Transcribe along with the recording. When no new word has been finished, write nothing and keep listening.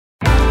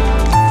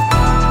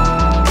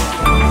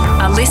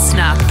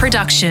listener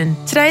production.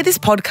 Today, this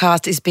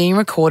podcast is being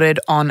recorded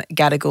on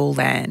Gadigal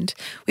land.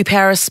 We pay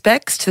our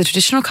respects to the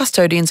traditional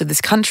custodians of this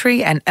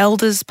country and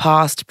elders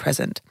past,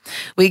 present.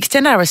 We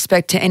extend our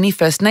respect to any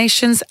First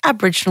Nations,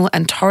 Aboriginal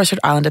and Torres Strait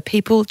Islander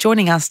people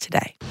joining us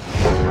today.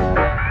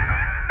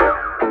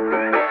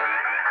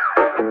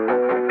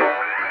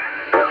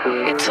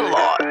 It's a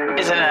lot,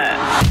 isn't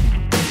it?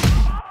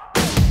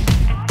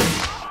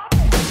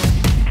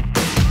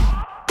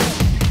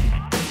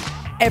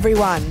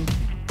 Everyone,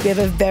 we have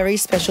a very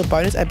special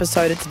bonus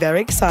episode. It's very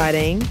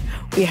exciting.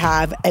 We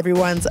have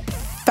everyone's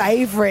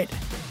favourite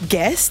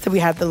guest that we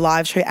had the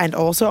live show and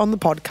also on the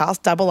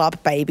podcast. Double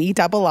up, baby,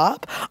 double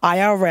up,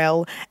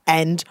 IRL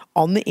and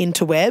on the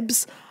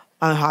interwebs.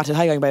 How are you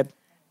going, babe?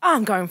 Oh,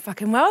 I'm going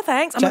fucking well,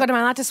 thanks. Oh my God, am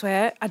I allowed to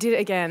swear? I did it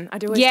again. I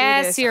do always do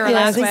this. You're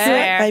allowed to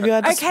swear. Baby, you're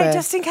allowed to Okay, swear.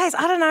 just in case.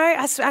 I don't know.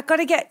 I've got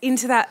to get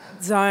into that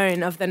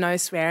zone of the no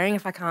swearing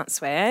if I can't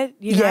swear.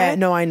 You know? Yeah,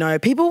 no, I know.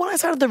 People, when I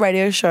started the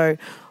radio show,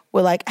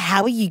 were like,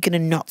 how are you going to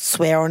not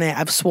swear on it?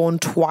 I've sworn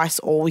twice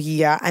all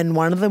year. And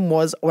one of them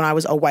was when I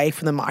was away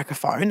from the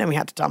microphone and we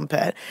had to dump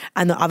it.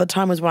 And the other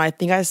time was when I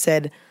think I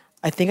said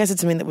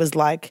something that was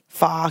like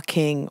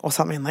fucking or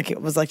something. Like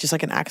it was like just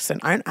like an accent.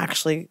 I don't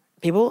actually,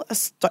 people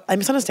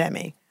misunderstand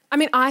me. I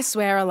mean, I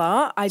swear a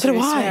lot. I So do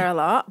do I. swear a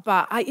lot.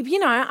 But,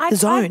 The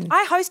zone.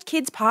 I host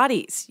kids'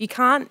 parties. You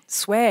can't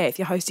swear if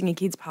you're hosting a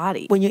kids'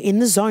 party. When you're in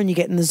the zone, you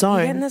get in the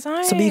zone. get in the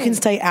zone. So you can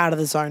stay out of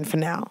the zone for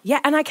now. Yeah,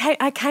 and I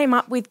came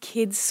up with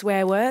kids'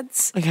 swear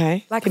words.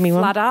 Okay. Like Give me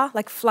one. flutter,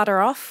 like flutter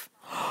off.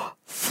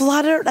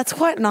 Flutter, that's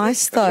quite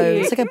nice though.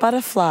 cute. It's like a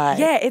butterfly.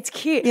 Yeah, it's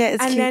cute. Yeah,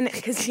 it's and cute. then,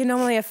 because you're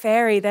normally a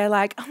fairy, they're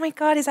like, oh my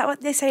God, is that what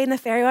they say in the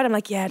fairy world? I'm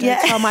like, yeah, don't Yeah.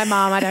 tell my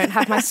mum I don't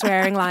have my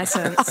swearing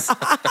license.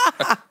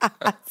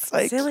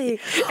 So Silly.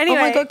 cute. Anyway.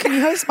 Oh my God, can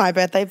you host my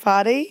birthday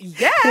party?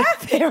 Yeah.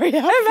 Very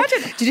happy.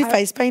 Imagine. Did you do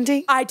face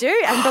painting? I do,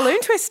 and balloon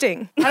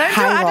twisting. I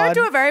Hang don't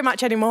do on. it very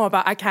much anymore,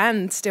 but I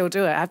can still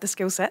do it. I have the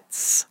skill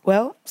sets.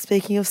 Well,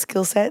 speaking of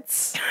skill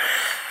sets,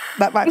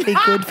 that might be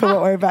good for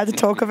what we're about to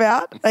talk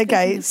about.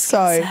 Okay,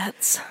 so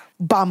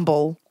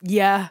Bumble,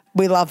 Yeah.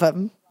 we love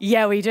them.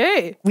 Yeah, we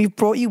do. We've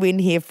brought you in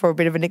here for a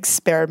bit of an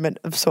experiment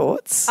of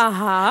sorts.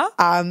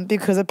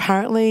 Because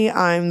apparently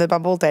I'm the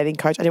Bumble dating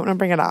coach. I didn't want to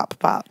bring it up,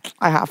 but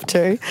I have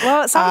to.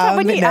 Well, sometimes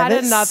when you add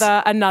nervous.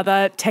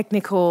 another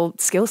technical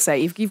skill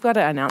set, you've got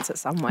to announce it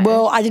somewhere.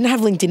 Well, I didn't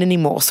have LinkedIn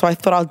anymore, so I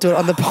thought I'll do it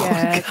on the podcast.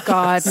 yeah,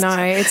 God,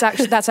 no. It's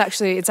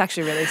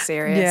actually really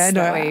serious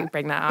that we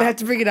bring that I up. had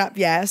to bring it up,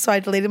 yeah. So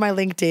I deleted my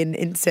LinkedIn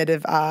instead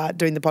of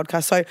doing the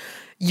podcast. So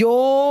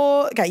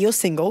you're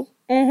single.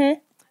 Mm-hmm.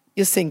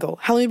 You're single.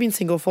 How long have you been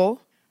single for?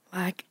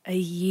 Like a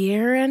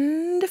year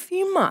and a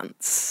few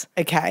months.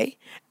 Okay.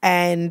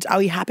 And are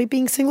you happy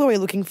being single or are you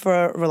looking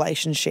for a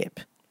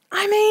relationship?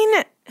 I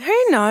mean,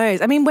 who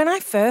knows? I mean, I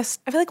feel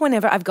like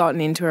whenever I've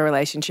gotten into a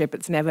relationship,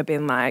 it's never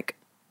been like,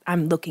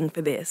 I'm looking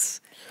for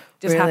this.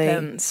 It just Really?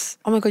 happens.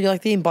 Oh my God, you're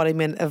like the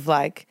embodiment of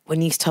like,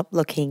 when you stop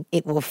looking,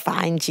 it will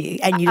find you.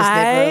 And you're just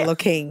never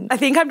looking. I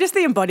think I'm just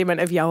the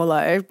embodiment of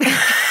YOLO.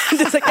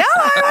 Just like,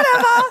 YOLO,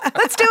 whatever.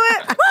 Let's do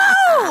it.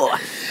 Woo!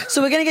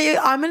 So I'm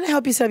going to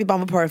help you set up your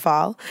Bumble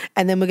profile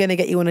and then we're going to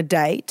get you on a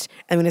date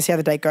and we're going to see how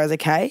the date goes,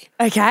 okay?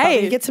 Okay. But we're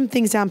gonna get some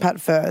things down pat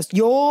first.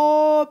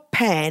 You're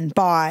pan,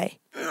 bi.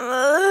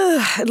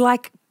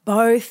 Like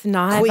both,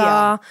 neither. Queer.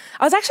 I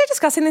was actually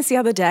discussing this the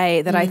other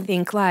day that I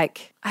think I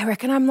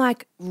reckon I'm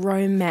like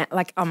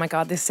like, oh my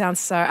God, this sounds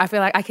so, I feel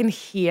like I can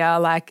hear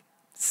like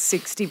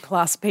 60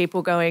 plus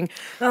people going,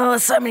 oh,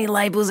 there's so many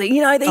labels. These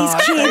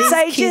kids,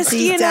 they just,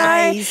 these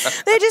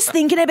days. they're just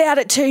thinking about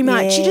it too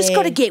much. You just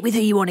got to get with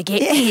who you want to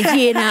get with,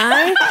 you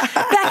know?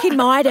 Back in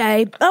my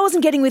day, I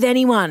wasn't getting with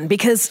anyone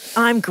because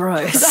I'm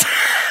gross.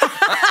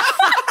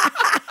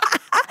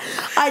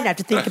 I didn't have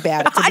to think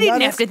about it. I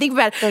didn't have to think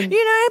about it.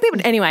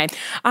 People. Anyway,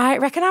 I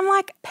reckon I'm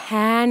like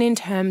pan in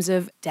terms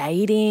of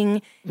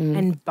dating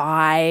and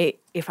bi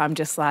if I'm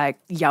just like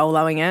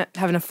YOLOing it,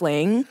 having a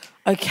fling.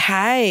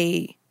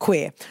 Okay.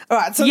 Queer. All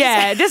right. So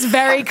Yeah, just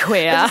very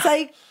queer. Let's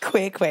say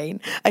queer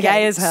queen. Okay,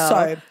 Gay as hell.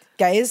 So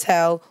gay as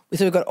hell.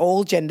 So we've got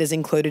all genders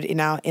included in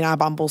our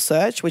Bumble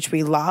search, which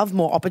we love.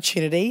 More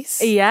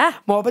opportunities. Yeah.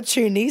 More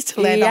opportunities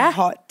to land Yeah. a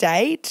hot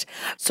date.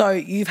 So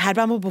you've had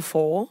Bumble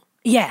before.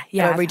 Yeah.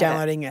 You're I've had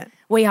re-downloading it.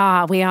 We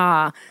are.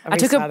 I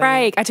took a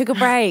restarting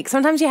break.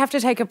 Sometimes you have to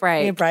take a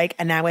break. A break,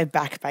 and now we're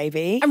back,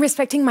 baby. I'm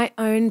respecting my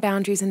own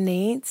boundaries and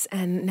needs,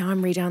 and now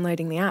I'm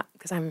re-downloading the app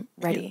because I'm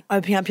ready.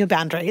 Opening up your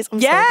boundaries. I'm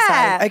Yeah. so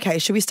excited. Okay,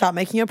 should we start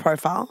making your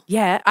profile?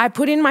 Yeah, I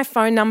put in my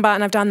phone number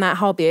and I've done that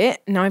whole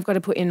bit. Now I've got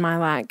to put in my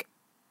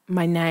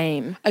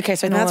name. Okay,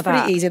 so and that's all of pretty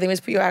that. easy. Then we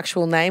just put your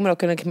actual name. We're not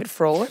going to commit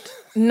fraud.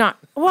 No.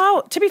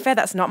 Well, to be fair,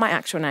 that's not my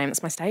actual name.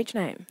 It's my stage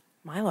name,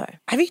 Milo.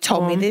 Have you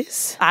told me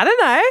this? I don't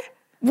know.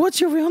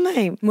 What's your real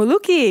name?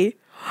 Muluki.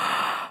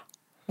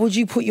 Would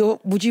you put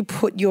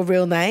your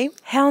real name?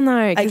 Hell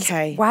no. 'Cause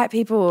Okay. white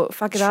people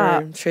fuck it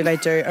up. True, they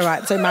do. All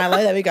right, so Milo,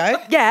 there we go.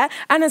 Yeah,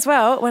 and as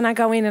well, when I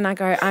go in and I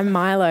go, I'm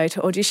Milo to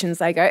auditions,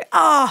 they go,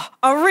 oh,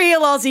 a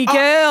real Aussie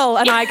girl.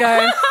 And I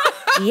go,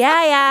 yeah,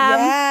 I am.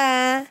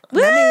 Yeah.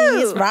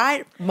 Mummy is That's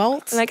right.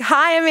 Malt. Like,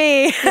 hire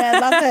me. Yeah,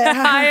 love it.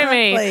 Hire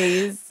me.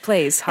 Please.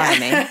 Please hire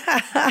me.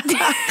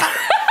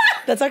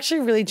 That's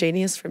actually really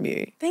genius from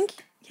you. Thank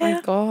you. Oh Yeah.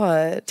 my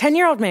God.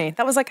 10-year-old me.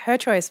 That was like her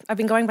choice. I've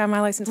been going by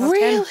Milo since I was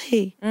 10.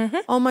 Really? Mm-hmm.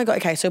 Oh my God.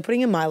 Okay, so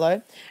putting in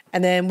Milo.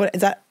 And then what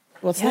is that?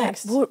 What's Yeah.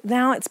 next? Well,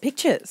 now it's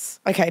pictures.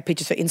 Okay,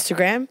 pictures for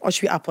Instagram, or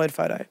should we upload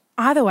photo?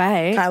 Either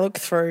way. Can I look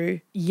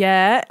through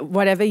Yeah.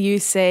 Whatever you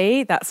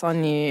see, that's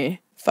on you.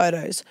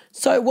 photos?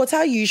 So what's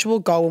our usual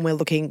goal when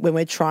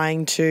we're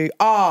trying to,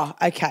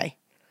 okay.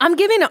 I'm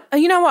giving,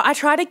 you know what? I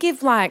try to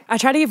give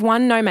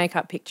one no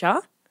makeup picture.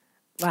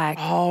 Like,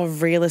 Oh,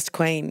 realist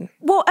queen.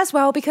 well, as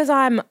well, because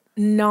I'm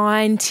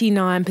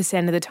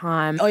 99% of the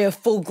time. Oh, you're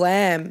full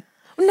glam.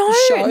 No,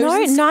 shows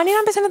no, and stuff?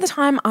 99% of the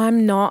time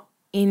I'm not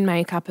in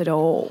makeup at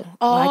all.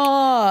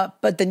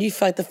 But then you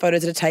feel like the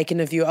photos that are taken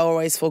of you are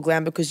always full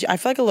glam because I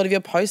feel like a lot of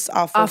your posts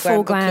are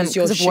full glam because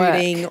you're because of work.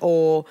 shooting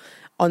or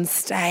on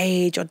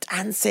stage or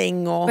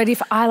dancing or. But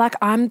if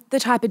I'm the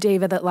type of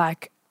diva that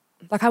like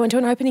I went to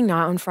an opening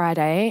night on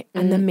Friday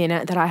and the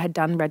minute that I had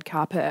done red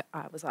carpet,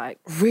 I was like,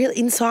 Real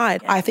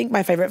inside. I think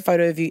my favourite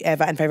photo of you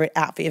ever and favourite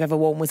outfit you've ever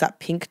worn was that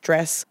pink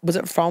dress. Was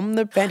it from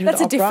the Phantom of that's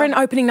the a Opera? different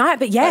opening night,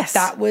 but yes.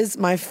 That was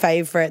my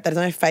favourite. That is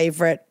my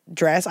favourite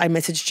dress. I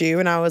messaged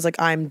you and I was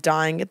like, I'm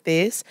dying at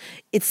this.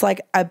 It's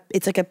like a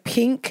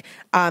pink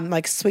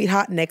like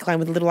sweetheart neckline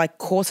with a little like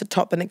corset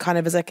top, and it kind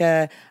of is like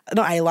a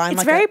not A-line. It's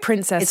like very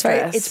princess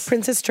dress. It's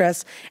princess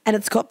dress, and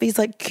it's got these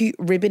like cute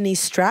ribbony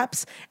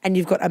straps, and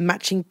you've got a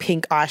matching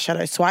pink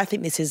eyeshadow. So I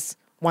think this is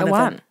one The of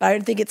one. them. I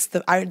don't think it's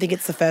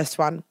the first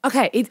one.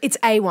 Okay, it's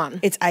A1.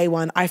 It's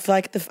A1. I feel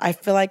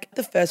like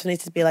the first one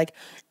needs to be like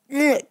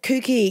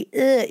kooky.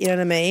 You know what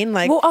I mean?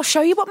 Like, Well, I'll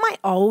show you what my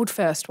old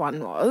first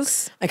one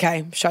was.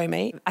 okay, show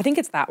me. I think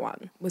it's that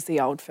one was the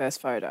old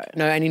first photo.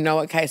 No, and you know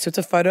what? Okay, so it's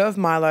a photo of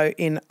Milo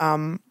in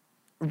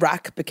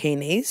rack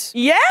bikinis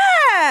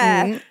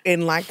Yeah.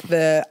 in like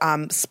the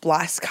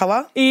splice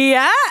color,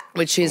 Yeah.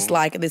 which is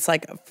like this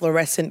like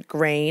fluorescent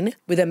green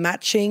with a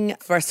matching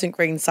fluorescent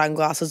green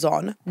sunglasses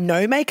on.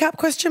 No makeup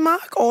question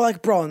mark or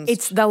like bronze?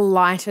 It's the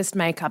lightest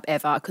makeup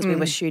ever because we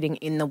were shooting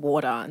in the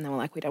water and they were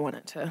like, we don't want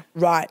it to.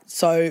 right.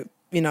 So,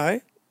 you know,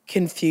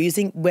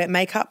 confusing, wet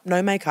makeup,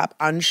 no makeup,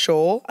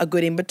 unsure, a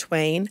good in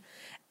between,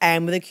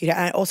 and with a cute.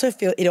 And it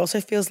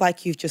also feels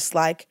like you've just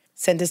like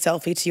sent a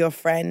selfie to your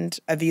friend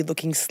of you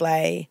looking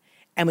slay,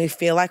 and we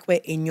feel like we're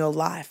in your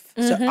life.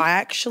 So I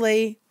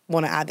actually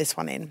want to add this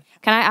one in.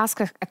 Can I ask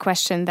a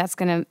question that's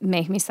going to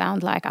make me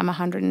sound like I'm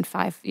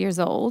 105 years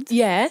old?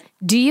 Yeah.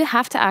 Do you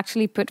have to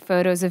actually put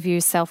photos of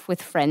yourself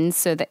with friends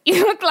so that you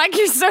look like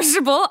you're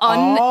sociable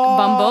on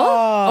Bumble?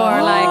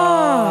 Or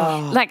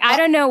like I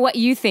don't know what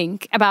you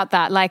think about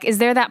that. Like, is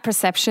there that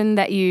perception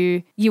that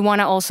you want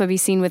to also be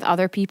seen with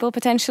other people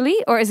potentially?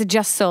 Or is it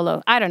just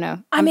solo? I don't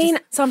know. I mean,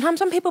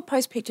 sometimes when people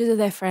post pictures of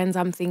their friends,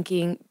 I'm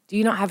thinking, do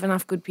you not have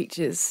enough good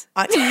pictures?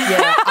 I'm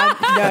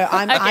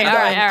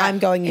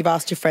going, you've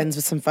asked your friends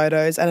for some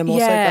photos, and I'm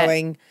also Yeah.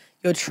 going,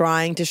 you're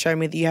trying to show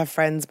me that you have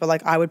friends, but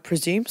like I would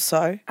presume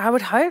so. I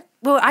would hope.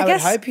 Well, I I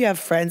guess. would hope you have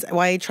friends.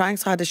 Why are you trying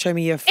so hard to show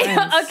me your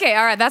friends? Okay,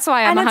 all right. That's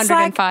why I'm And it's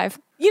like- 105.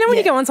 You know when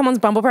you go on someone's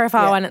Bumble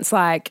profile Yeah. and it's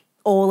like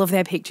all of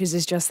their pictures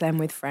is just them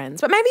with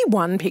friends, but maybe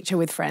one picture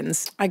with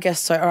friends. I guess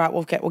so. All right,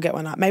 we'll get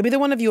one up. Maybe the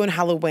one of you on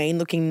Halloween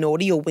looking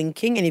naughty or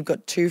winking, and you've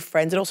got two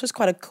friends. It also is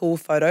quite a cool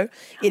photo.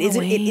 Is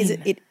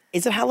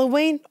it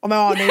Halloween? Oh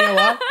no, you know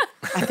what?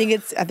 I think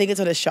it's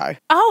on a show.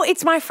 Oh,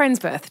 it's my friend's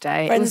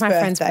birthday. It was my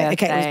friend's birthday.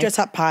 Okay, it was dress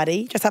up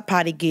party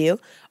gear.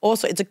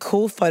 Also, it's a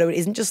cool photo. It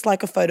isn't just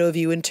like a photo of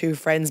you and two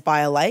friends by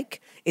a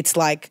lake. It's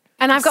like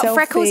And I've got selfie.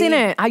 freckles in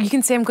it. You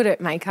can see I'm good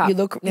at makeup. You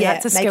look,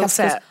 That's a skill makeup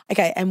skills. set.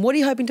 Okay, and what are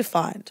you hoping to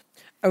find?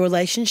 A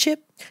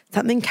relationship?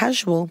 Something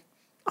casual?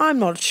 I'm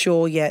not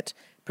sure yet.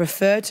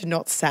 Prefer to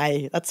not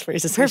say. That's very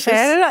suspicious.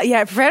 Prefer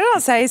to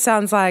not say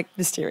sounds like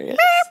Mysterious.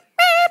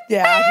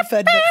 Yeah, I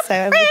prefer to not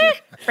say.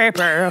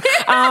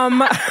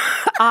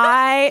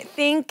 I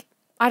think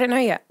I don't know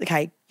yet.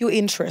 Okay, your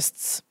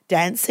interests.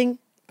 Dancing?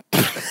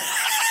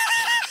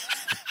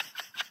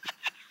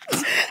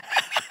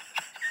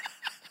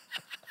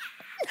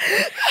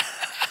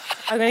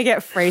 I'm gonna get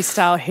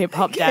freestyle hip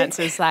hop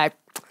dancers. Like,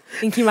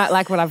 think you might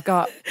like what I've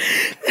got.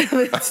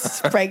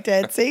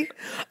 Breakdancing?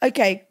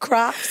 Okay,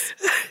 crafts?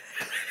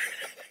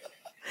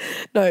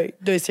 No,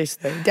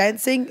 seriously.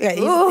 Dancing? Okay, here's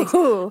the thing.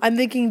 Ooh. I'm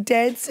thinking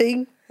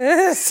dancing,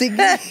 singing.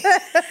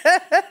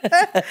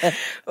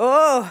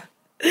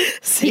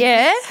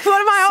 Yeah.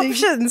 What are my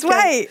options? Okay,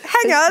 Wait,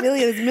 hang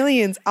there's on.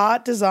 Millions.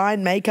 Art,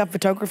 design, makeup,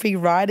 photography,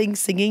 writing,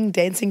 singing,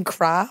 dancing,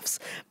 crafts,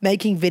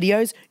 making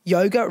videos,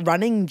 yoga,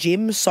 running,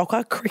 gym,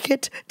 soccer,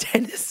 cricket,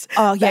 tennis.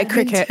 Oh yeah,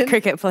 badminton.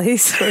 cricket,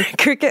 please.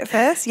 Cricket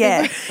first.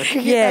 Yeah,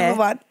 Cricket, number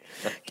one.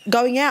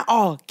 Going out.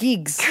 Oh,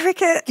 gigs.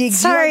 Cricket. Gigs.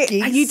 Sorry,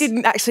 You want gigs? you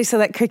didn't actually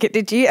select cricket,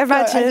 did you?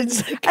 Imagine.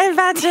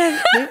 Imagine.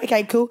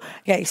 Okay, cool.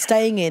 Okay,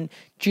 staying in.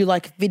 Do you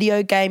like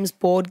video games,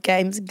 board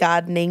games,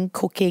 gardening,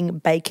 cooking,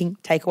 baking,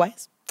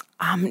 takeaways?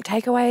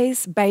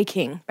 Takeaways,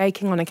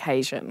 baking on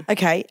occasion.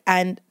 Okay,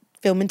 and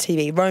film and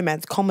TV,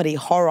 romance, comedy,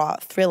 horror,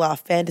 thriller,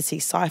 fantasy,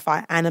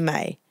 sci-fi,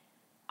 anime.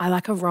 I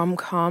like a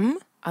rom-com.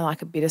 I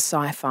like a bit of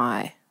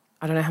sci-fi.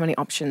 I don't know how many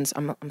options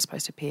I'm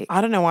supposed to pick.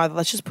 I don't know either.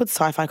 Let's just put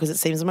sci-fi because it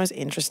seems the most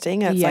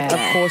interesting. And it's like,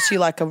 Yeah. of course you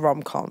like a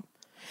rom-com.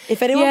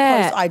 If anyone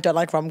Yeah. posts, I don't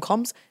like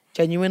rom-coms,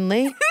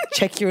 genuinely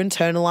check your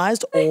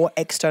internalized or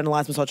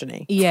externalized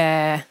misogyny.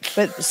 Yeah.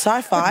 But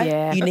sci-fi,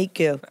 Yeah. unique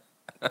girl.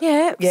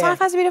 Yeah,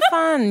 sci-fi's a bit of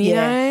fun, you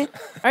Yeah. know?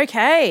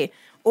 Okay.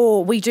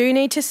 Or we do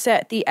need to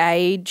set the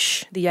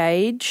ages.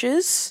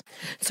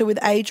 So with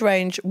age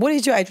range, what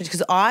is your age range?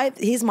 Because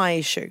here's my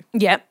issue.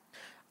 Yep.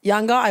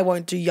 Younger, I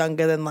won't do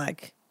younger than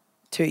like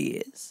 2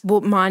 years. Well,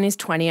 mine is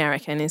 20, I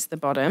reckon, is the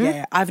bottom.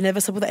 Yeah, I've never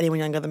slept with anyone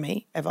younger than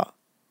me, ever.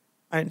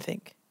 I don't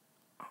think.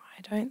 I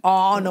don't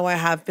Oh, no, I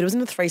have. But it was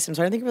in a threesome,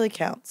 so I don't think it really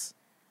counts.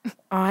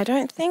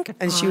 think.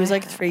 And she was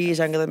like 3 years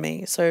younger than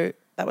me. So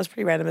that was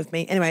pretty random of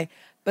me. Anyway,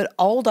 but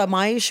older,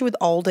 my issue with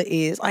older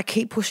is I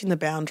keep pushing the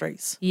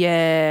boundaries.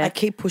 Yeah. I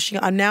keep pushing.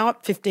 I'm now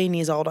at 15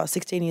 years older,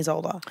 16 years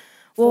older.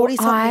 Well,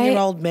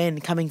 40-something-year-old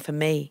men coming for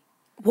me.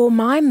 Well,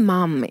 my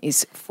mum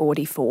is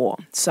 44,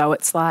 so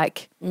it's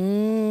like,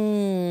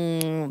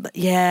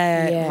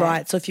 Yeah,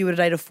 right. So if you were to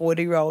date a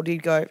 40-year-old,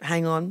 you'd go,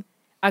 hang on,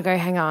 I go,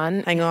 hang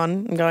on. I'm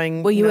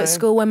going. Were you know. at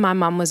school when my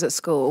mum was at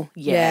school?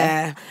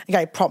 Yeah.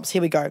 Okay, prompts.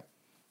 Here we go.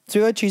 So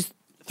we're going to choose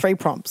 3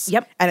 prompts.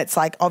 Yep. And it's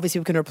like, obviously,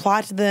 we can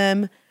reply to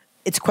them.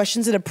 It's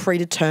questions that are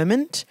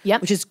predetermined,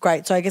 Yep. which is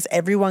great. So I guess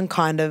everyone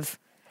kind of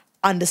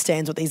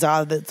understands what these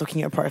are that's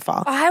looking at a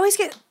profile.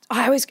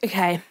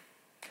 Okay,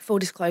 full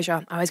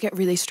disclosure, I always get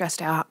really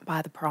stressed out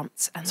by the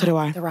prompts and So do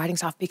I. the writing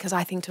stuff because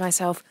I think to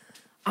myself,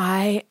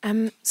 I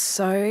am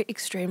so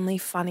extremely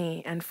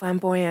funny and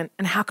flamboyant,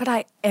 and how could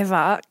I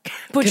ever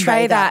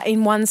portray that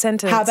in one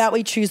sentence? How about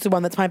we choose the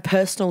one that's my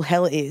personal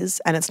hell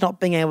is, and it's not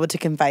being able to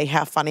convey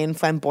how funny and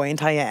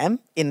flamboyant I am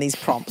in these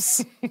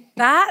prompts.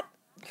 that?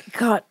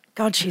 God,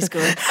 she's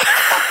good.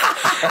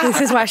 This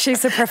is why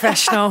she's a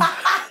professional.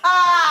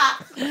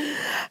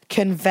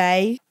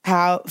 Convey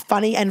how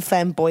funny and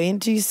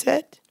flamboyant you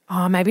said.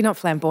 Oh, maybe not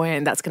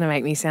flamboyant. That's going to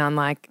make me sound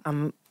like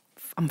I'm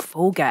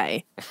full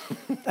gay.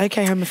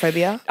 Okay,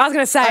 homophobia. I was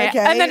going to say it. Okay.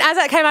 And then as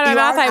it came out of You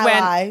my mouth, are I an went,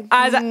 ally.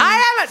 I was like,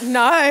 I am,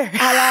 no.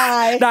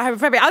 Ally. No,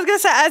 homophobia. I was going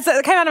to say, as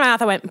it came out of my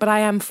mouth, I went, but I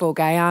am full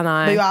gay, aren't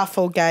I? You are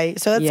full gay.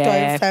 So let's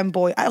Yeah. go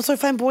flamboyant. Also,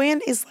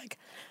 flamboyant is like,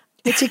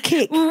 it's your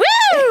kick.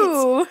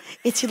 Woo!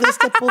 It's your little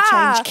step will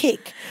change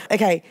kick.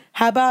 Okay,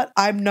 how about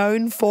I'm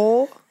known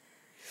for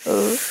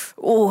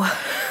Oh.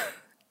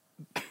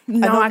 a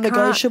No, I can't.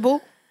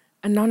 non-negotiable?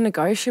 A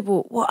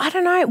non-negotiable. Well, I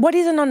don't know. What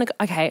is a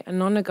a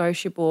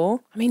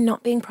non-negotiable? I mean,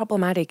 not being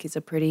problematic is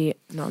a pretty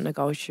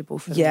non-negotiable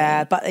for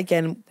Yeah, me. but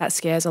again, That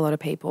scares a lot of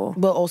people.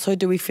 well, also,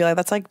 do we feel like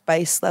that's like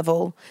base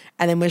level?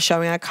 And then we're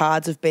showing our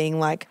cards of being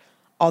like,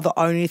 oh, the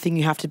only thing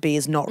you have to be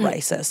is not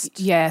racist.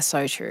 Yeah,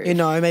 so true. You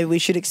know, maybe we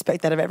should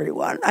expect that of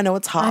everyone. I know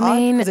it's hard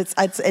mean- because it's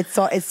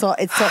not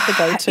the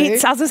go-to. I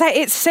was going to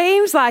say, it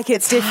seems like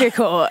it's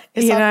difficult,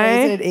 For you some know?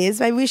 reason it is.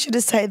 Maybe we should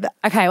just say that.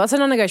 Okay, what's a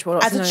non-negotiable?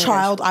 What's As a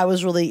child, I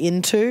was really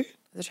into.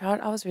 As a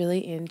child, I was really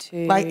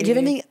into. Like, do you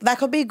have anything that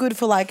could be good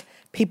for like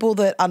people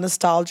that are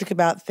nostalgic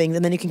about things,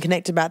 and then you can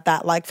connect about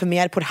that? Like for me,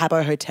 I'd put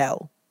Habbo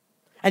Hotel,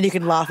 and you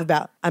can laugh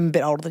about. I'm a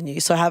bit older than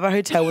you, so Habbo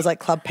Hotel was like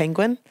Club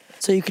Penguin,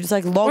 so you could just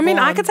like log. I mean,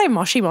 I on. could say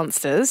Moshi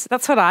Monsters.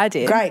 That's what I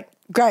did. Great.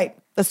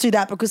 Let's do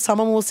that because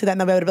someone will see that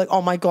and they'll be able to be like,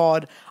 oh my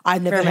God,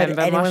 I've never heard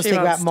Remember anyone Moshi speak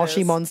about Monsters.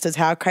 Moshi Monsters.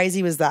 How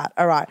crazy was that?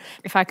 All right.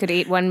 If I could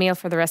eat one meal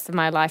for the rest of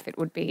my life, it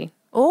would be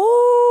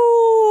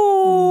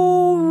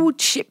Oh,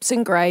 chips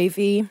and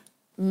gravy.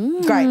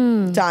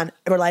 Great. Done.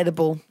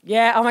 Relatable.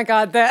 Yeah. Oh my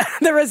God.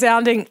 The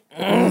resounding.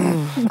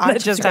 I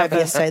just just go happened.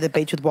 yesterday to the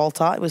beach with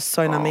Walter. It was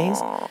so nummies.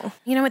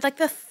 You know, with like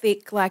the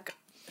thick, like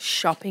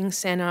shopping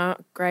center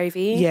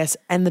gravy. Yes,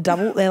 and the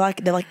double, they're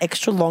like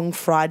extra long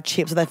fried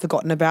chips that they've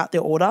forgotten about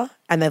their order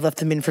and they've left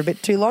them in for a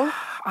bit too long.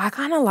 I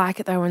kind of like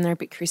it though when they're a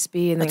bit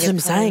crispy and That's they what I'm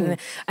get put in saying.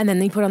 and then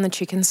they put on the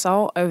chicken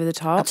salt over the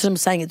top. That's what I'm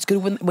saying. It's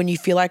good when you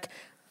feel like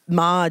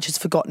Marge has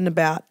forgotten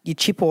about your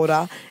chip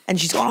order and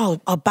she's gone,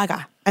 oh, I'll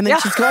bugger. And then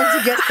she's going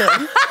to get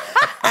them.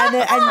 And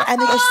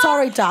they go,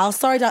 sorry, Dal.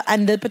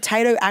 And the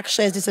potato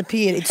actually has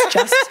disappeared. It's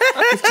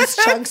just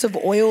chunks of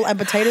oil and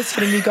potato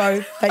skin. And you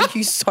go, thank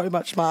you so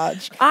much,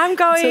 Marge. I'm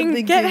So I'm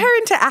going, get thinking- her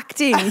into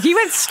acting. You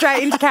went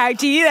straight into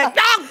character. You went,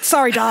 oh,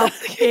 sorry, Dal.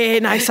 Yeah,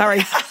 no,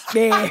 sorry.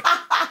 Yeah.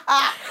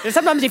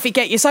 Sometimes you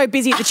forget you're so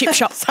busy at the chip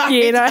shop.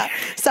 You know?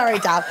 Sorry,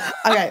 Dal.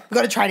 Okay, we've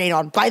got a trainee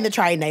on. Blame the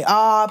trainee.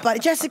 Oh,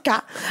 but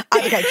Jessica.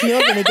 Okay, can you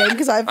log in again?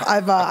 Because I've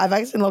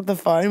actually logged the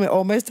phone. We're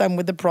almost done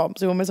with the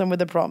prompts.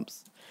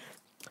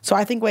 So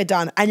I think we're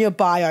done. And your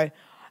bio.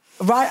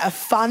 Write a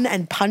fun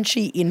and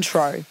punchy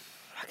intro. Okay.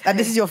 And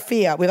this is your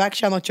fear. We've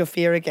actually unlocked your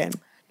fear again.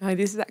 No,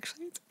 this is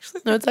actually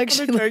No, it's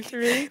actually joke to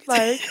me.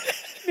 Like,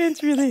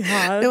 it's really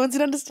hard. no one's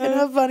gonna understand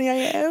how funny I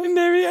am.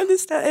 No, we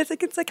understand.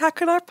 It's like, how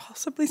could I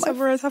possibly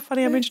summarize how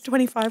funny I'm in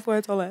 25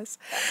 words or less?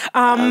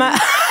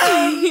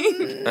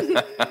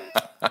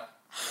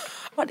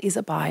 What is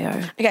a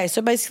bio? Okay,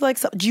 so basically, like,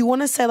 do you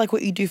want to say like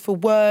what you do for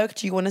work?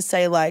 Do you want to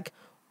say like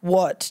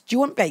what? Do you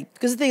want, babe?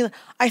 Because the thing,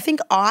 I think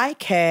I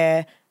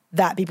care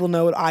that people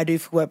know what I do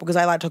for work because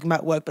I like talking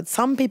about work. But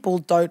some people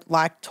don't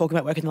like talking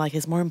about work and they're like,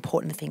 there's more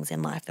important things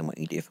in life than what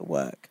you do for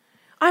work.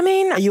 I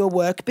mean, Are you a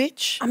work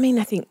bitch?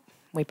 I think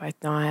we both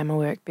know I am a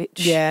work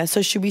bitch. Yeah,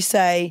 so should we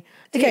say,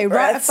 okay,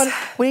 right,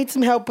 we need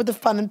some help with the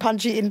fun and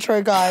punchy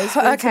intro, guys.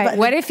 Okay,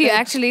 What if you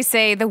actually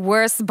say the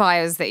worst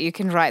bios that you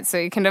can write so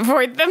you can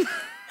avoid them?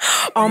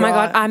 Oh my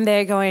God, I'm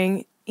there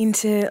going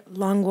into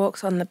long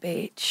walks on the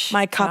beach.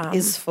 My cup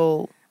is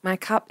full. My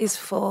cup is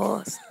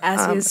full,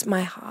 as is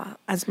my heart.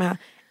 As my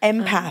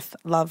empath,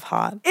 love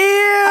heart. Ew,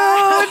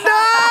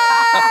 no!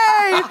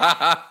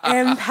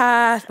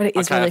 Empath. But it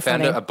is Okay, really I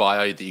found funny. a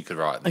bio that you could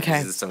write. Okay.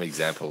 These are some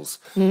examples.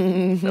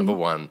 Number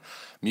 1,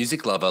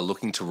 music lover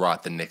looking to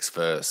write the next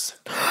verse.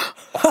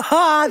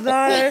 Oh,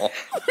 no.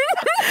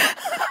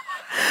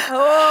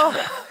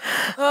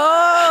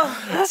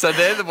 So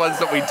they're the ones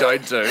that we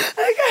don't do.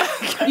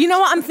 You know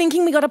what? I'm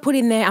thinking we got to put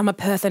in there, I'm a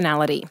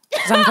personality.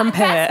 Because I'm from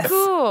Perth.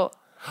 Cool.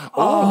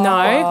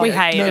 No, we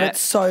hate No, it.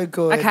 that's so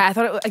good. Okay, I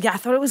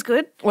thought it was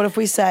good. What if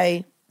we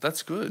say,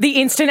 That's good. The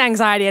instant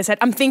anxiety, I said,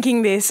 I'm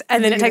thinking this,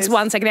 and then it takes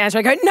 1 second to answer.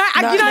 I go, no,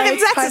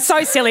 it's that's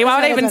so silly. Why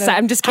would I even say?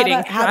 I'm just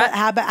kidding.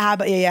 How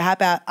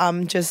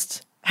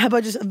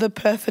about just the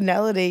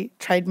personality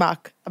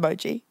trademark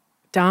emoji?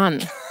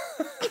 Done.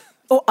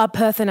 Or a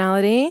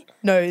personality.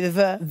 No,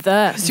 the.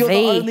 The. 'Cause you're the.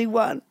 the only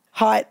one.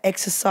 Height,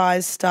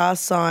 exercise, star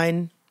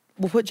sign.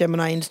 We'll put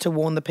Gemini in to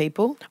warn the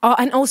people. Oh,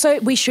 and also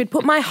we should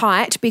put my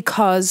height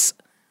because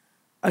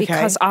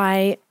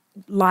I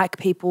like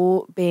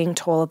people being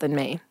taller than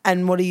me.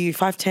 And what are you,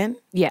 5'10"?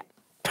 Yeah.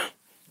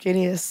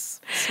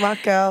 Genius.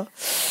 Smart girl.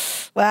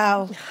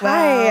 Wow.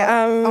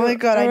 Hi, oh my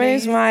God. my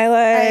name's Milo.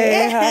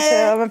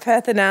 I'm a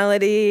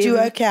personality. Do you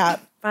work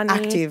out? Funny.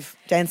 Active,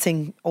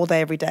 dancing all day,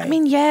 every day. I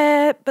mean,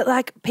 yeah, but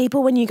like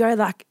people, when you go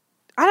like,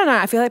 I don't know,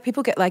 I feel like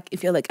people get like,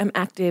 if you're like, I'm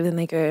active, and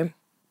they go,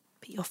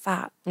 but you're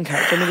fat. okay. Do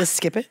you want me to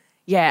skip it?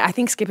 Yeah, I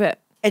think skip it.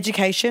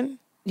 Education.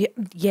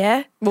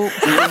 Yeah. Well,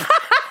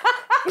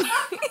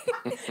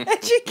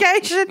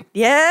 Education.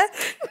 Yeah.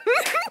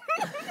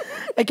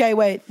 okay,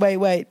 wait.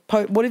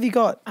 What have you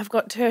got? I've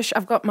got Tersh.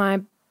 I've got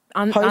my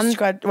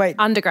Postgrad. Wait.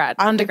 undergrad.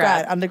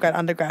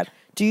 Undergrad.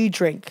 Do you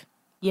drink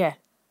Yeah.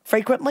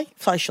 frequently?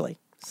 Socially.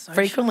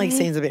 Frequently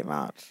seems a bit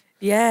much.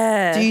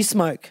 Yeah. Do you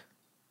smoke?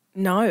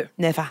 No.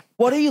 Never.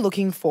 What are you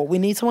looking for? We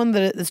need someone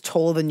that is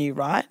taller than you,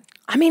 right?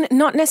 I mean,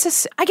 not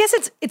necessarily. I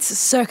guess it's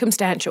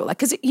circumstantial. Like,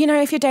 because, you know,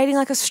 if you're dating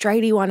like a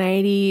straighty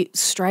 180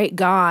 straight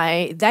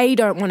guy, they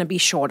don't want to be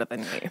shorter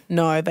than you.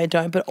 No, they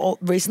don't. But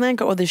recently I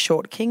got with this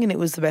short king and it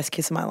was the best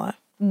kiss of my life.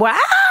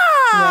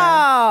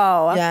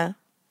 Wow. Yeah.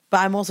 But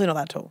I'm also not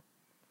that tall.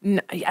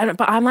 No,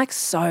 but I'm like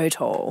so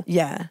tall.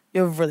 Yeah.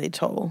 You're really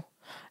tall.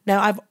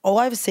 Now, all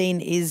I've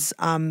seen is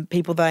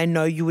people that I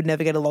know you would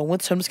never get along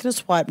with. So I'm just going to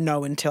swipe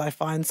no until I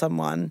find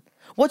someone.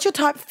 What's your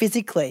type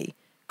physically?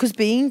 Because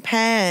being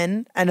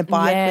pan and a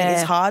bi queen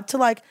is hard to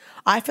like.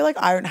 I feel like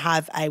I don't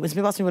have when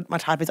people ask me what my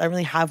type is, I don't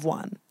really have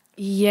one.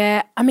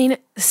 Yeah. I mean,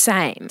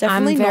 same.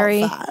 Definitely I'm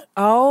very, not that.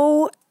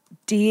 Oh,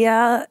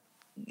 dear.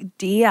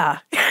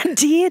 dear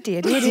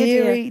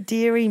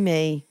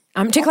me.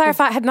 To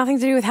clarify, it had nothing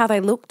to do with how they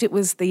looked. It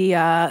was the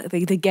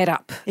get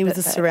up. It was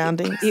the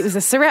surroundings. It was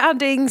the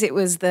surroundings. It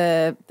was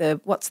the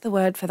what's the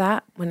word for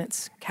that when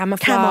it's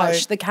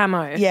camouflage? The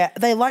camo. Yeah,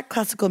 they like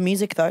classical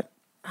music though.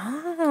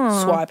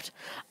 Oh. Swiped.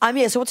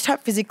 Yeah, so what's your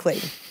type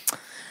physically?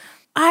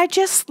 I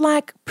just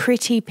like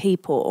pretty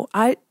people.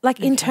 I like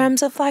in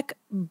terms of like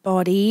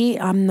body,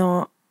 I'm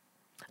not.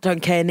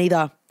 Don't care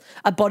neither.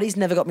 A body's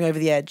never got me over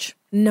the edge.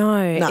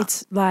 No, Nah,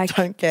 it's like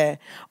don't care.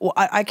 Well,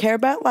 I care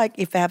about like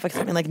if they have like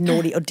something like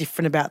naughty or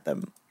different about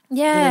them.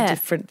 yeah. A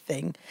different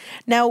thing.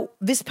 Now,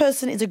 this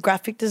person is a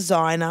graphic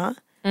designer.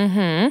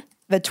 Mm-hmm.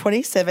 They're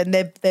 27.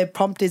 Their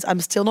prompt is, I'm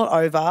still not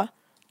over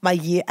my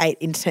year 8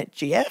 internet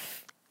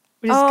GF,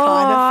 which is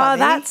kind of funny.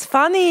 That's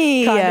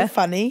funny. Kind of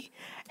funny.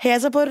 He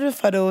has uploaded a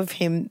photo of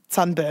him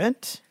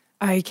sunburnt.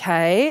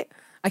 Okay,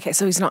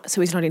 so he's not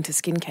into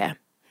skincare.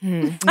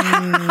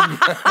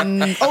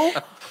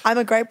 Oh, I'm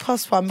a great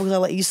 +1 because I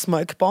let you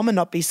smoke bomb and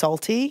not be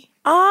salty.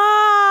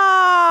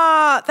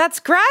 Ah, that's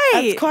great.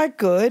 That's quite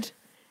good.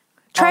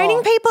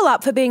 Training people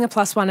up for being a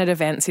 +1 at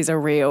events is a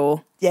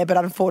real. Yeah, but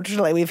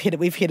unfortunately, we've hit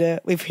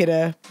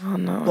a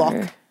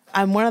block.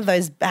 I'm one of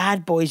those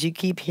bad boys you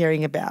keep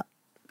hearing about.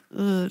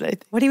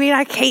 What do you mean?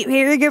 I keep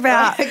hearing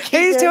about. I keep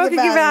Who's hearing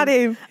talking about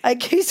him? I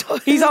keep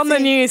talking. He's on the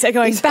news. They're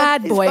going,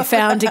 bad boy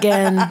found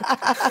again.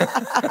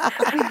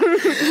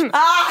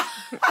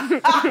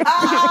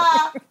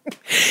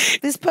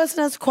 This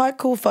person has quite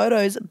cool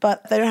photos,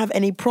 but they don't have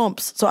any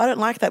prompts. So I don't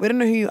like that. We don't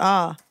know who you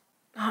are.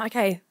 Oh,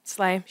 okay,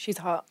 Slay. She's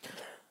hot.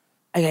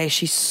 Okay,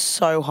 she's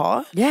so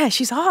hot. Yeah,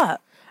 she's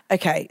hot.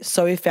 Okay,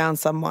 so we found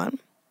someone.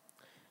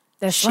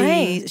 They're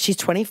slaying. She's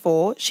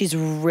 24. She's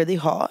really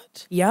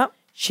hot. Yep.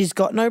 She's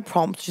got no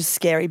prompts, which is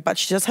scary, but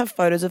she does have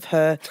photos of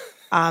her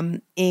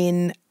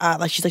in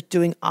like she's like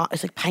doing art,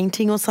 it's like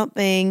painting or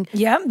something.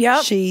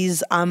 Yep.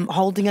 She's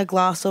holding a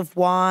glass of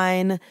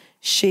wine.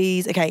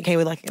 She's okay,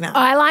 we're like now.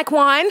 I like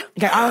wine.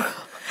 Okay,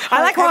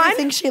 I like wine.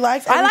 Everything she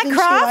likes. I like everything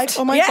craft. She likes.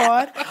 Oh my Yeah.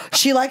 God.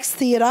 She likes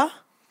theatre.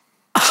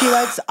 She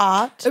likes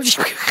art.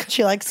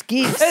 She likes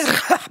gifts.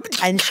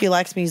 And she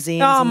likes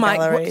museums and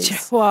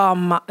galleries.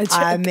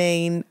 I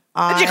mean,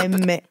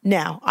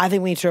 now I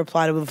think we need to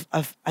reply to.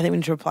 I think we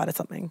need to reply to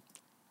something.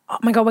 Oh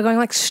my God, we're going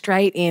like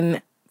straight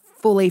in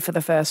fully for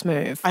the first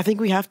move. I think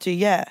we have to.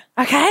 Yeah.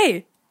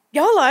 Okay.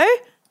 YOLO.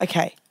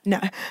 Okay. No.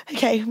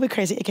 Okay. We're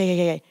crazy.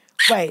 Okay.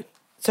 Wait.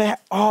 So,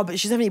 but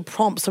she doesn't have any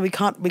prompts, so we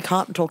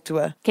can't talk to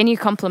her. Can you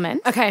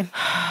compliment? Okay.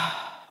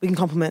 We can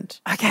compliment.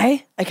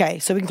 Okay. Okay.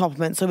 So we can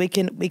compliment. So we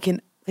can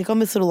click on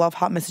this little love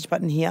heart message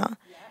button here,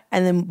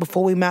 and then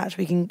before we match,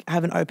 we can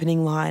have an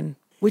opening line.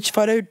 Which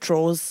photo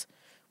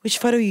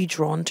are you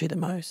drawn to the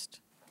most?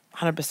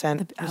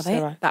 100%. Are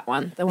they? That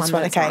one. The one This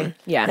one. that's Okay. on.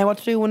 Yeah. Now,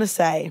 what do you want to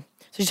say?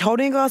 So she's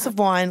holding a glass of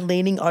wine,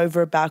 leaning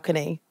over a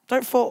balcony.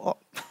 Don't fall.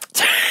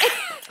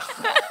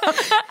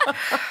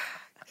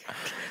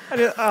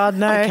 Oh,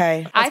 no.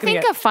 Okay. I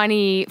think a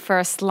funny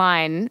first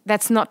line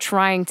that's not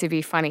trying to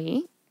be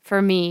funny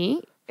for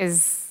me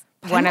is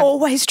I'm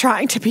always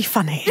trying to be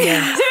funny.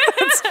 Yeah.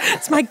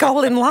 it's my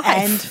goal in life.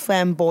 And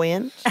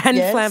flamboyant. And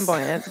Yes.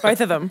 flamboyant.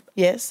 Both of them.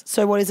 Yes.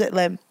 So what is it,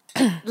 Lem?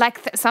 like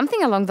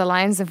something along the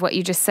lines of what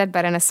you just said,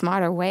 but in a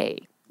smarter way.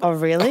 Oh,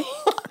 really?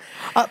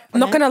 I'm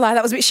not going to lie,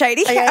 that was a bit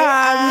shady.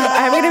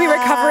 I'm going to be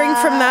recovering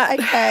from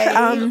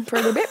that for a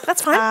little bit.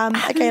 That's fine.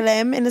 Okay,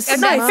 Lem, in a That's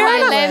smarter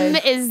why way. Lem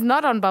is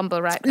not on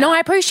Bumble right now. No, I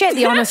appreciate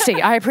the honesty.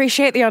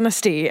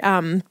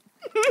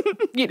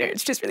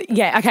 It's just really...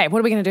 Yeah, okay, what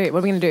are we going to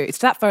do? It's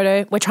that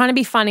photo. We're trying to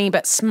be funny,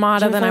 but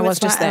smarter than I was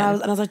just then.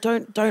 And I was like,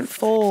 don't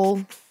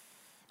fall.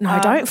 No,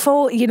 don't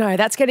fall.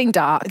 That's getting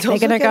dark. It's They're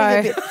also going to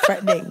getting go... a bit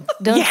threatening.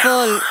 Don't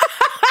fall.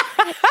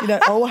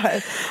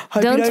 Hope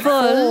you Don't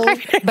fall.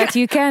 But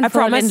you can fall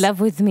promise. in love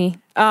with me.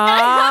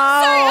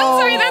 I'm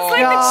sorry. That's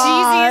like the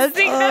cheesiest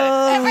thing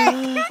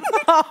ever.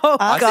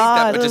 I think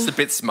that was just a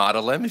bit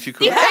smarter, Lem, if you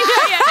could.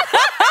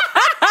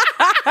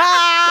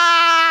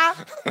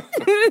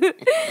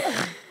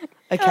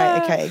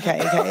 Okay.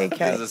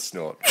 There's a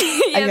snort.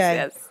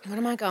 Yes. What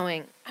am I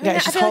going? Yeah,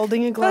 she's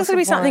holding a glass There's going to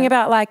be of something wine.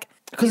 about like...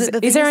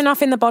 Is there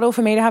enough in the bottle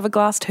for me to have a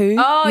glass too?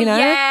 Oh, you know?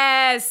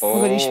 yes.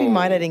 Oh, but you should be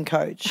my dating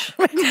coach.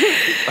 I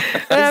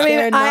mean,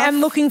 there I enough am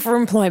looking for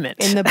employment.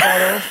 in the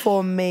bottle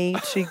for me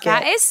to get.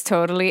 That is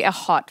totally a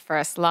hot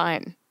first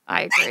line.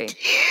 I agree.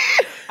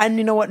 And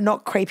you know what?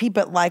 Not creepy,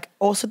 but like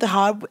also the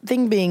hard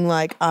thing being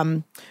like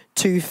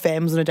two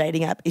femmes on a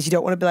dating app is you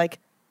don't want to be like,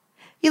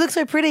 you look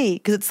so pretty,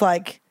 because it's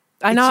like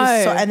I it's know.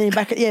 just and then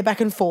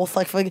back and forth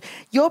like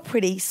you're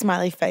pretty,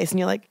 smiley face, and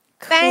you're like,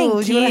 cool,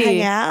 Thank do you want to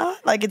you. hang out?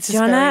 Like it's Do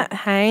just you very, want to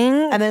hang?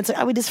 and then it's like,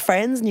 are we just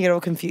friends? And you get all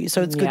confused.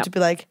 So it's good Yep. to be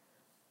like,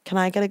 can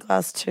I get a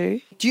glass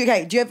too? Do you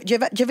have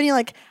any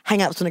like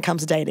hang-ups when it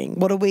comes to dating?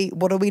 What do we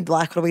like?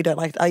 What do we don't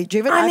like? I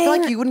feel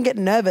like you wouldn't get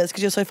nervous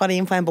because you're so funny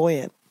and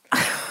flamboyant.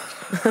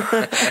 This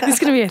is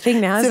going to be a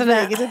thing now, isn't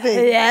it? It's a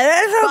thing. Yeah,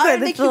 that's But all I good. don't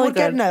think That's you really would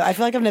get good. no. I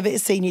feel like I've never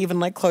seen you even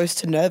like close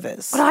to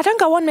nervous. But I don't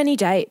go on many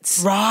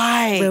dates.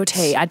 Right. Real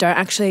tea. I don't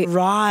actually.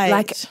 Right.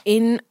 Like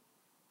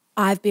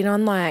I've been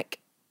on like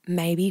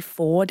maybe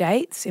 4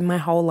 dates in my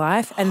whole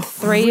life, and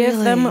 3 of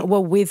them were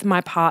with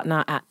my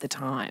partner at the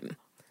time.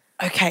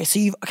 Okay, so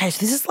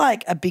this is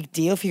like a big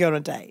deal if you go on a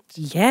date.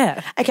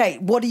 Yeah. Okay,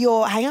 what are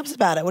your hang-ups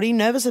about it? What are you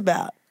nervous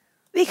about?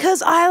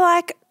 Because I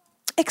like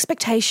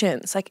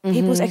expectations, like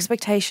people's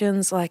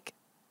expectations, like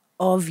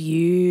of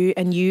you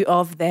and you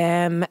of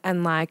them,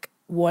 and like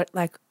what,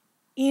 like,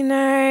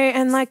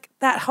 and like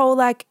that whole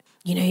like,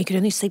 you could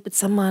only sleep with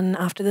someone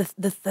after the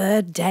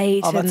 3rd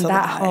date, Oh, and that's a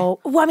that lie. whole.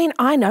 Well, I mean,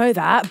 I know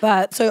that,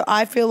 but So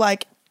I feel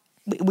like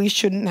we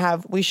shouldn't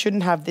have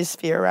this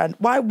fear around.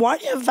 Why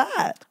do you have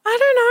that? I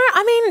don't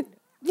know. I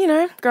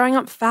mean, growing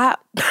up fat,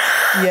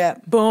 Yeah.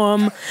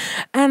 boom,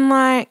 and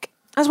like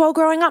as well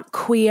growing up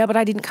queer, but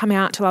I didn't come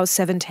out till I was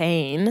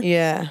 17.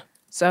 Yeah.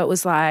 So it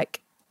was like,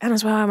 and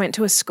as well, I went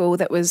to a school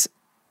that was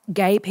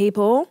gay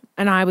people,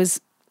 and I was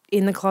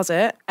in the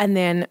closet, and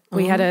then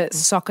we had a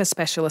soccer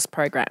specialist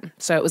program.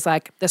 So it was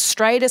like the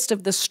straightest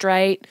of the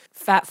straight,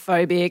 fat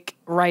phobic,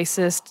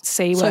 racist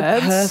C So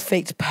words.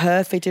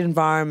 perfect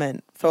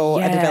environment for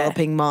a Yeah.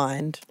 developing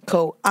mind.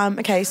 Cool.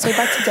 Okay, so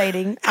back to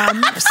dating.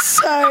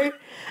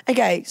 Do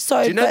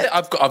you know that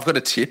I've got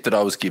a tip that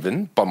I was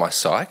given by my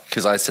psych,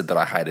 because I said that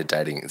I hated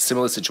dating,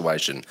 similar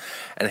situation,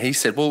 and he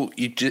said, well,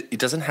 it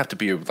doesn't have to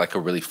be like a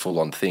really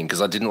full-on thing,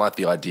 because I didn't like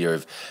the idea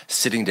of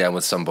sitting down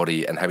with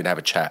somebody and having to have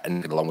a chat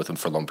and get along with them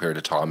for a long period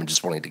of time and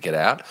just wanting to get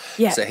out.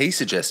 Yeah. So he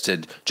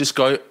suggested just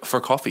go for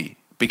a coffee,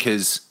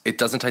 because it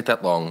doesn't take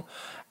that long.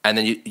 And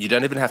then you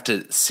don't even have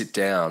to sit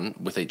down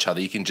with each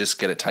other. You can just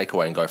get a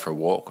takeaway and go for a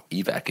walk,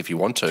 evac, if you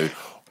want to.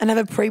 and have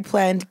a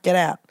pre-planned get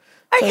out.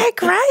 Okay,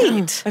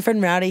 great. My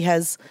friend Rowdy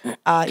has,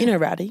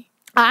 Rowdy.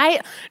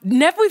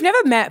 We've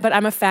never met, but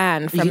I'm a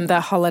fan from the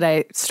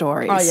holiday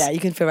stories. Oh yeah, you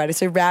can feel Rowdy.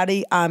 So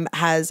Rowdy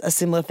has a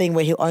similar thing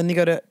where he'll only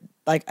go to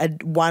like a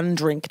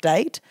 1-drink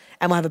date,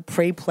 and we'll have a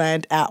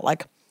pre-planned out,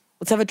 like,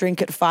 let's have a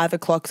drink at 5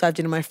 o'clock because I have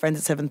dinner with my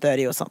friends at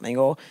 7:30 or something,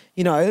 or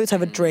let's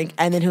have a drink,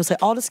 and then he'll say,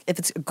 if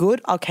it's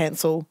good, I'll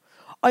cancel.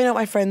 oh, you know,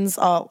 my friends,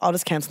 I'll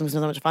just cancel them because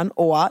it's not much fun.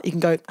 Or you can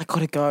go, I got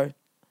to go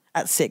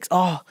at 6.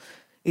 Oh,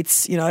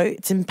 it's, you know,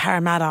 it's in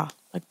Parramatta.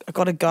 I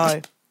got to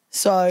go.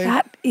 So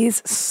That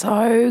is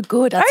so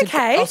good.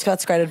 Okay.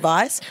 That's great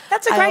advice.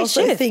 That's a great I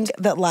also shift. think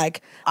that,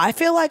 like, I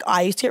feel like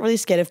I used to get really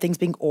scared of things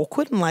being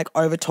awkward and, like,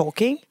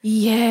 over-talking.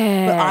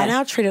 Yeah. But I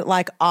now treat it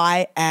like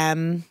I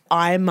am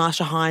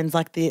Marsha Hines,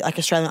 like the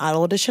Australian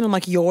Idol audition. I'm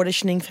like, you're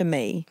auditioning for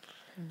me.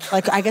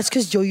 Like, I guess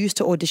because you're used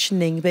to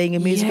auditioning, being a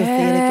musical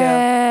theatre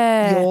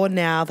girl, you're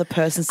now the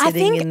person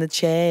sitting in the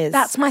chairs.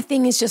 That's my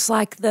thing, is just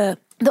like the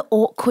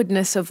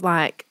awkwardness of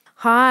like,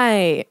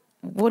 hi,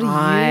 what do you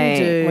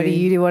do? What do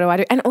you do? What do I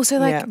do? And also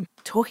like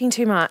talking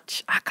too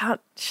much. I can't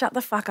shut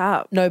the fuck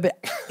up. No,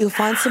 but you'll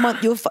find someone,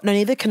 no,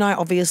 neither can I,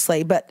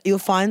 obviously, but you'll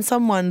find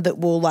someone that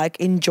will like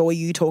enjoy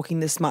you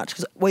talking this much.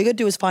 Because what you got to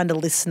do is find a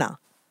listener.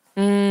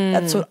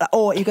 That's what,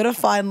 or you got to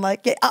find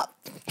like,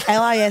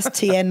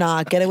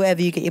 LISTNR, get it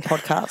wherever you get your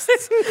podcasts.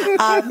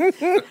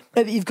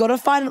 But you've got to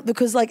find,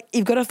 because like,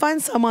 you've got to find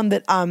someone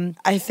that,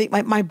 I think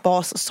my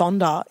boss,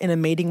 Sonda, in a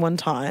meeting one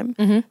time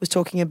was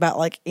talking about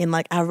like in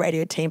like our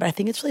radio team, but I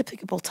think it's really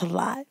applicable to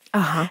life.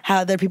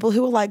 How there are people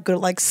who are like good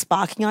at like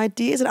sparking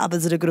ideas and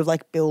others that are good at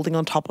like building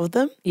on top of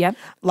them. Yep.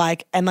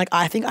 Like, and like,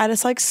 I think I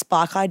just like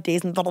spark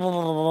ideas and blah, blah, blah,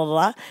 blah, blah,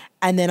 blah,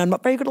 and then I'm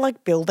not very good at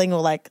like building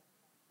or like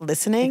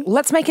listening.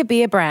 Let's make a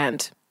beer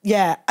brand.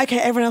 Yeah. Okay,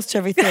 everyone else do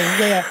everything.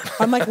 Yeah.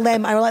 I'm like,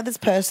 Lem, I really like this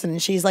person.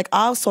 And she's like,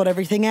 I'll sort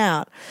everything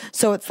out.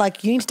 So it's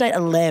like, you need to date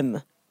a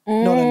Lem,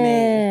 not a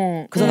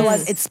me. Because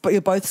otherwise you're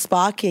both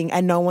sparking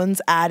and no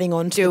one's adding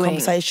on to the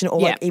conversation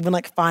or like even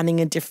like finding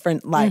a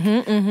different like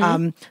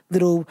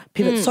little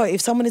pivot. So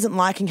if someone isn't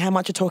liking how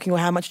much you're talking or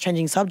how much you're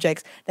changing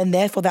subjects, then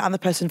therefore that other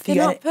person for They're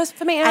you. not the person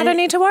for me, and I don't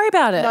need to worry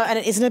about it. No, and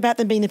it isn't about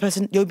them being the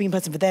person, you're being the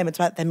person for them. It's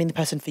about them being the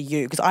person for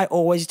you. Because I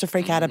always used to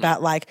freak out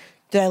about like,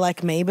 do they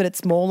like me? But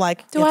it's more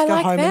like, Do you have I to go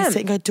like home them? and sit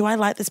and go, do I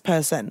like this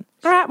person?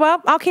 All right,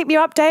 well, I'll keep you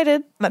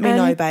updated. Let me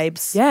know,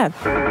 babes. Yeah.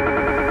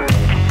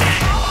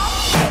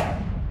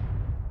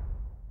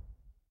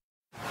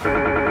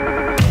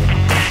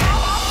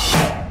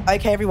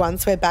 Okay, everyone,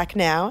 so we're back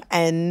now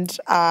and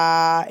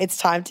it's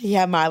time to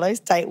hear Milo's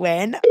date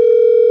when.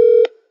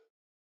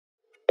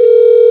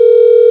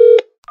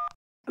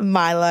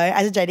 Milo,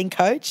 as a dating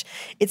coach,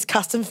 it's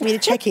custom for me to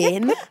check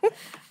in.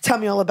 Tell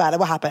me all about it.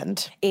 What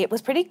happened? It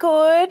was pretty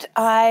good.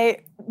 I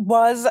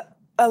was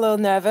a little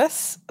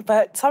nervous,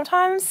 but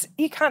sometimes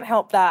you can't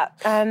help that.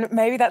 And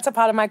maybe that's a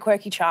part of my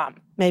quirky charm.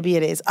 Maybe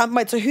it is.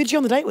 Wait, so who'd you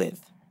on the date with?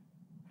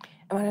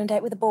 I went on a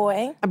date with a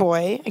boy. A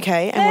boy,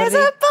 okay. And There's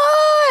a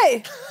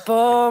boy!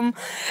 Boom.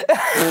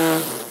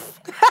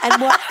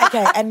 And what?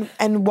 Okay,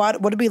 and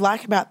what did we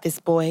like about this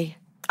boy?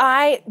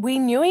 We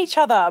knew each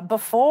other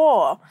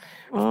before.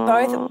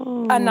 Both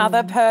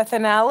another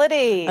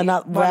personality.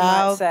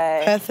 Wow,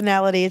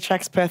 personality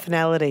attracts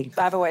personality.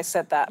 I've always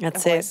said that.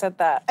 That's I've always said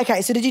that.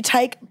 Okay, so did you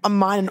take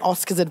mine and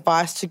Oscar's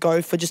advice to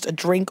go for just a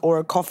drink or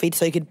a coffee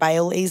so you could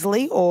bail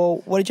easily,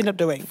 or what did you end up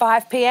doing?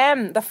 5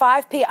 p.m. The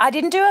 5 p.m. I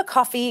didn't do a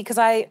coffee because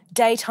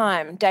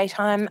daytime.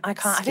 I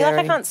can't. I feel like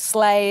I can't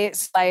slay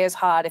as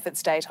hard if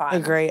it's daytime.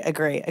 Agree.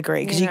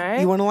 Because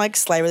you want to like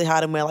slay really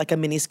hard and wear like a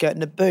mini skirt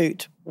and a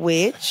boot,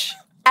 which.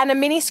 And a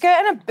mini skirt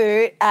and a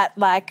boot at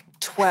like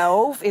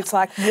 12, it's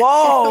like,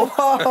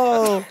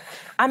 whoa.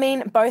 I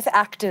mean, both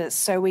actors,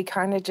 so we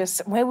kind of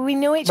just, we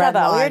knew each other.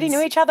 Lines. We already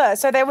knew each other.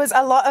 So there was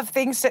a lot of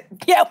things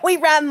we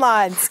ran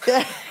lines.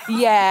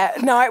 Yeah.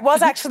 No, it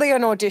was actually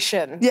an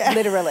audition,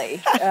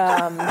 literally.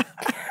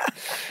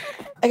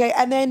 Okay,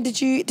 and then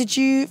did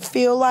you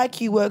feel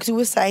like you were, because we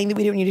were saying that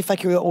we didn't really feel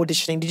like you were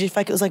auditioning, did you feel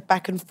like it was like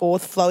back and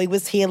forth, Flowy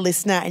was here,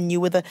 listener, and you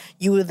were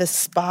the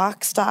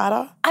spark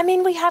starter? I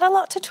mean, we had a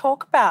lot to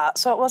talk about,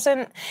 so it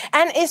wasn't,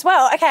 and as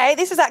well, okay,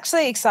 this is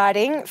actually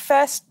exciting,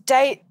 first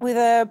date with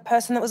a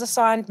person that was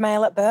assigned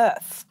male at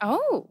birth.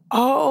 And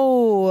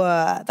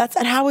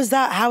how was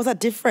that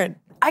different?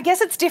 I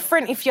guess it's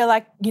different if you're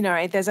like,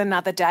 there's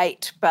another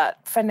date, but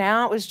for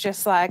now it was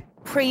just like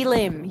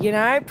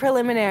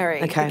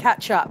preliminary, okay. To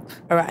catch up.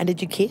 All right, and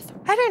did you kiss?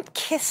 I don't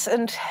kiss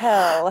and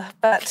tell,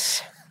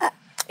 but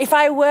if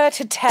I were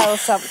to tell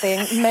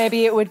something,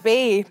 maybe it would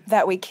be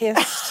that we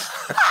kissed.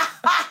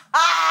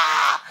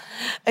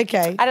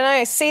 Okay. I don't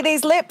know, see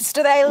these lips,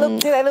 do they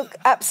look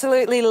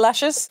absolutely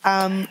luscious?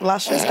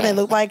 Luscious, and they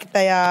look like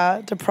they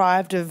are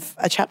deprived of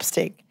a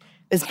chapstick.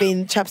 There's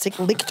been chapstick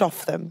licked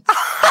off them.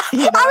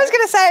 I was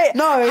going to say,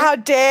 no, how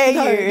dare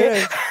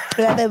you?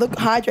 No. They look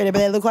hydrated, but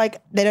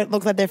they don't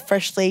look like they're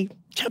freshly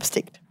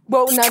chapsticked.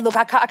 Well, no, look,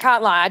 I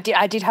can't lie.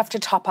 I did have to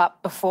top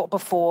up before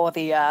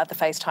the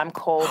FaceTime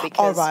call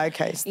because,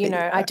 okay. So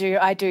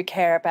I do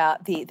care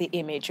about the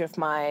image of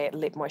my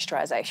lip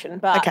moisturisation.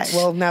 But okay,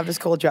 well, now I've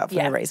just called you up for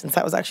no reason. So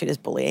that was actually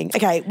just bullying.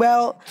 Okay,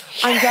 well,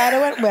 I'm glad it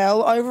went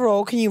well.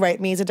 Overall, can you rate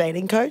me as a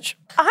dating coach?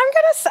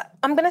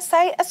 I'm gonna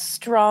say a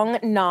strong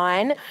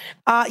 9.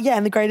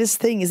 And the greatest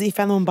thing is that you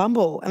found them on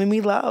Bumble. I mean,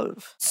 we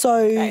love.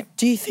 So,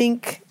 Do you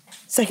think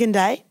second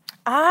date?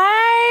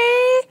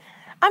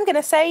 I'm going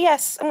to say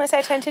yes. I'm going to say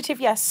a tentative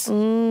yes.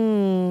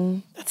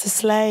 That's a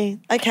slay.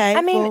 Okay.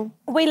 I mean,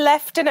 we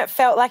left and it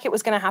felt like it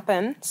was going to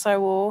happen, so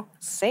we'll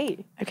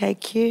see. Okay,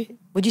 cute.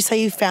 Would you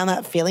say you found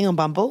that feeling on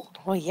Bumble?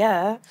 Well,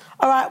 yeah.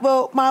 All right,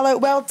 well, Marlo,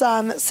 well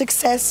done.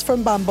 Success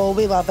from Bumble.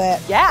 We love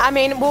it. Yeah, I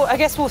mean, I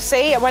guess we'll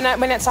see. When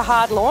it's a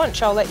hard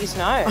launch, I'll let you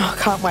know. Oh,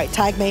 can't wait.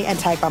 Tag me and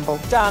tag Bumble.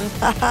 Done.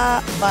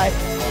 Bye.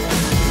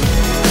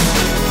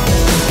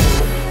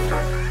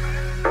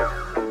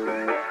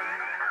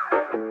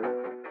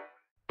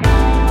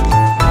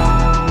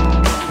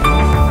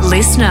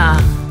 Listener.